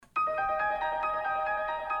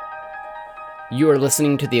You are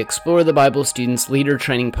listening to the Explore the Bible Students Leader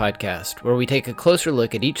Training Podcast, where we take a closer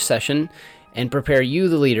look at each session and prepare you,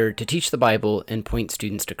 the leader, to teach the Bible and point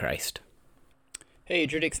students to Christ. Hey,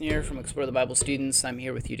 Drew Dixon here from Explore the Bible Students. I'm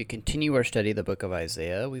here with you to continue our study of the book of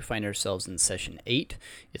Isaiah. We find ourselves in session 8.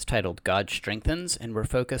 It's titled God Strengthens, and we're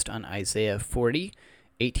focused on Isaiah 40,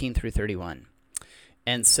 18 through 31.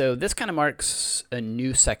 And so this kind of marks a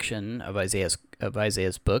new section of Isaiah's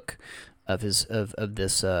book, of this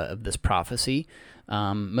prophecy.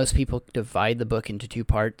 Most people divide the book into two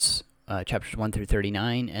parts, chapters 1 through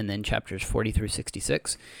 39, and then chapters 40 through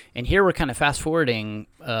 66. And here we're kind of fast forwarding,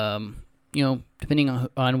 depending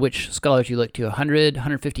on which scholars you look to, 100,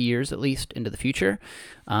 150 years at least into the future.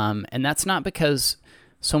 And that's not because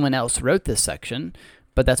someone else wrote this section,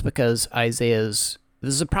 but that's because this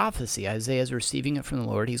is a prophecy. Isaiah is receiving it from the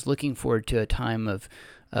Lord. He's looking forward to a time of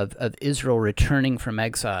Israel returning from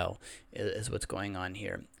exile is what's going on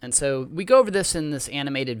here. And so we go over this in this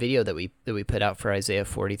animated video that we put out for Isaiah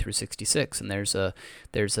 40 through 66, and there's a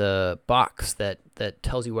box that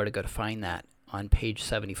tells you where to go to find that on page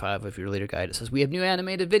 75 of your leader guide. It says, we have new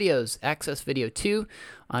animated videos. Access video 2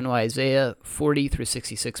 on why Isaiah 40 through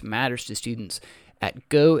 66 matters to students at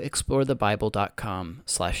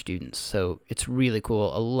goexplorethebible.com/students. So it's really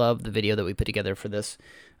cool. I love the video that we put together for this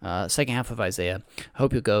second half of Isaiah. I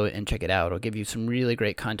hope you'll go and check it out. It'll give you some really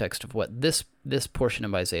great context of what this portion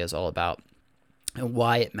of Isaiah is all about and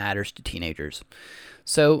why it matters to teenagers.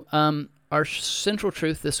 So our central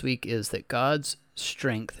truth this week is that God's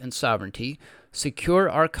strength and sovereignty secure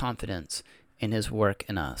our confidence in his work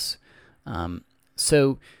in us.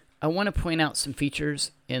 So I want to point out some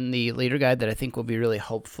features in the leader guide that I think will be really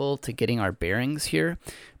helpful to getting our bearings here.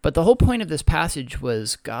 But the whole point of this passage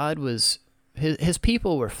was his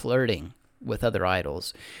people were flirting with other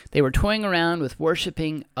idols. They were toying around with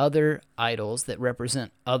worshiping other idols that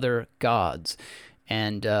represent other gods,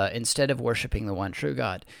 and instead of worshiping the one true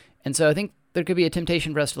God. And so I think there could be a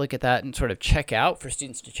temptation for us to look at that and sort of check out, for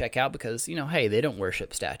students to check out, because, hey, they don't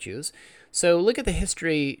worship statues. So look at the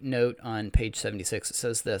history note on page 76. It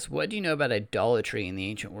says this: what do you know about idolatry in the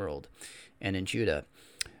ancient world and in Judah?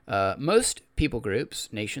 Most people groups,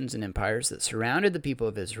 nations, and empires that surrounded the people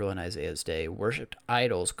of Israel in Isaiah's day worshipped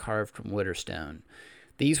idols carved from wood or stone.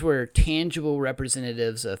 These were tangible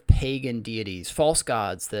representatives of pagan deities, false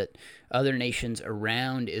gods that other nations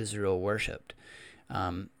around Israel worshipped.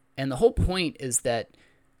 And the whole point is that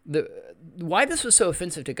why this was so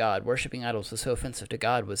offensive to God, worshiping idols was so offensive to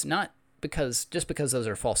God, was not because those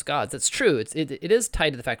are false gods. That's true. It is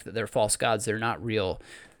tied to the fact that they're false gods. They're not real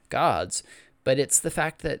gods. But it's the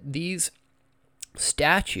fact that these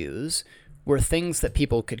statues were things that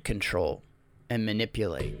people could control and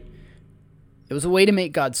manipulate. It was a way to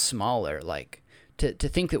make God smaller, like to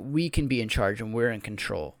think that we can be in charge and we're in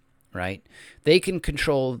control, right? They can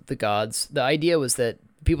control the gods. The idea was that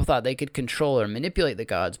people thought they could control or manipulate the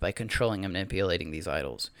gods by controlling and manipulating these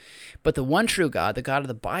idols. But the one true God, the God of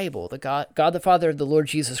the Bible, the God the Father of the Lord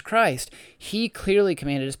Jesus Christ, he clearly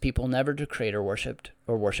commanded his people never to create or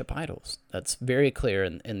worship idols. That's very clear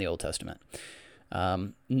in the Old Testament.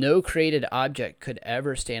 No created object could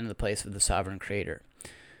ever stand in the place of the sovereign creator.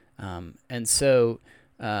 So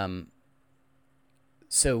the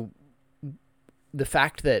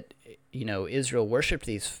fact that Israel worshipped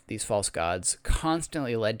these false gods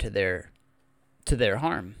constantly led to their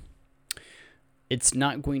harm. It's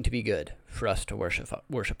not going to be good for us to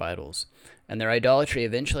worship idols, and their idolatry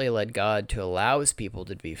eventually led God to allow his people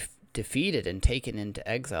to be defeated and taken into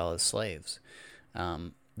exile as slaves.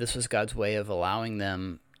 This was God's way of allowing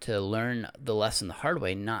them to learn the lesson the hard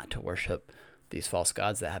way, not to worship these false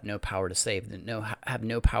gods that have no power to save, that have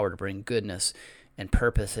no power to bring goodness and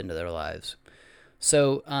purpose into their lives.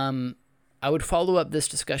 So I would follow up this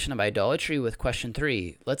discussion of idolatry with question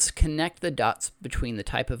 3. Let's connect the dots between the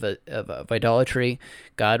type of idolatry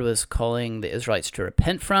God was calling the Israelites to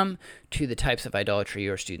repent from to the types of idolatry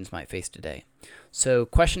your students might face today. So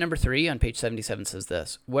question number 3 on page 77 says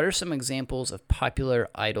this: what are some examples of popular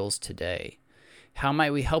idols today? How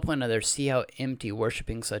might we help one another see how empty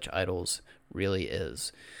worshiping such idols really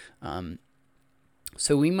is?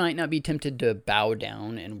 So we might not be tempted to bow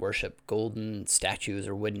down and worship golden statues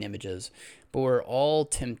or wooden images, but we're all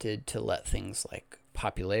tempted to let things like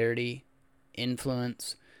popularity,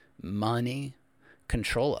 influence, money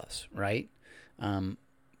control us, right?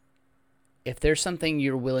 If there's something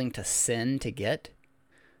you're willing to sin to get,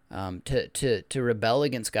 to rebel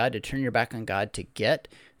against God, to turn your back on God to get,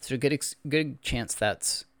 there's a good chance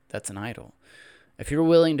that's an idol. If you're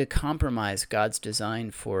willing to compromise God's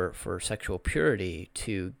design for sexual purity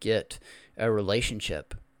to get a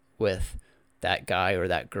relationship with that guy or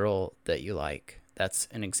that girl that you like. That's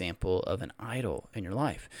an example of an idol in your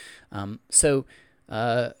life.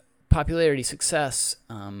 Popularity, success,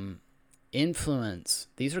 influence,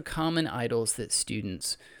 these are common idols that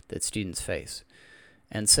students face.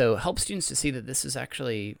 And so help students to see that this is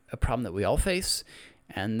actually a problem that we all face,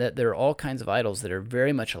 and that there are all kinds of idols that are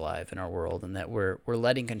very much alive in our world, and that we're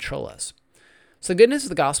letting control us. So the goodness of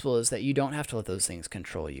the gospel is that you don't have to let those things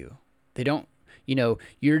control you. They don't,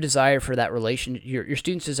 your desire for that your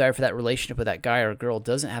student's desire for that relationship with that guy or girl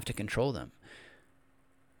doesn't have to control them.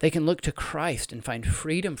 They can look to Christ and find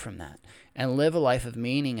freedom from that and live a life of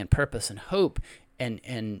meaning and purpose and hope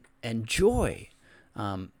and joy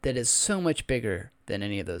that is so much bigger than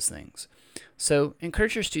any of those things. So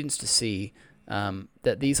encourage your students to see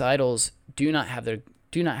that these idols do not have their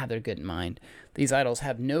good in mind. These idols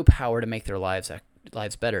have no power to make their lives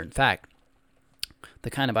better. In fact, the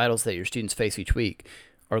kind of idols that your students face each week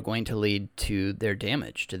are going to lead to their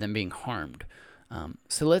damage, to them being harmed.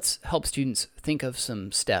 So let's help students think of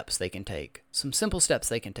some steps they can take, some simple steps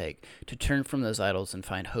they can take to turn from those idols and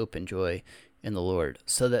find hope and joy in the Lord,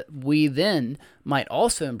 so that we then might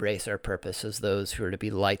also embrace our purpose as those who are to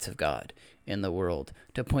be lights of God in the world,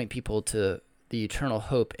 to point people to the eternal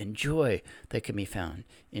hope and joy that can be found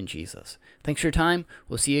in Jesus. Thanks for your time.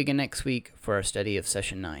 We'll see you again next week for our study of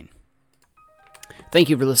Session 9. Thank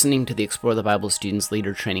you for listening to the Explore the Bible Students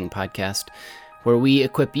Leader Training Podcast, where we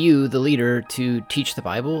equip you, the leader, to teach the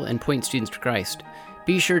Bible and point students to Christ.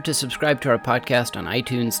 Be sure to subscribe to our podcast on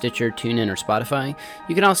iTunes, Stitcher, TuneIn, or Spotify.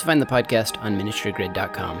 You can also find the podcast on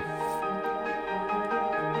ministrygrid.com.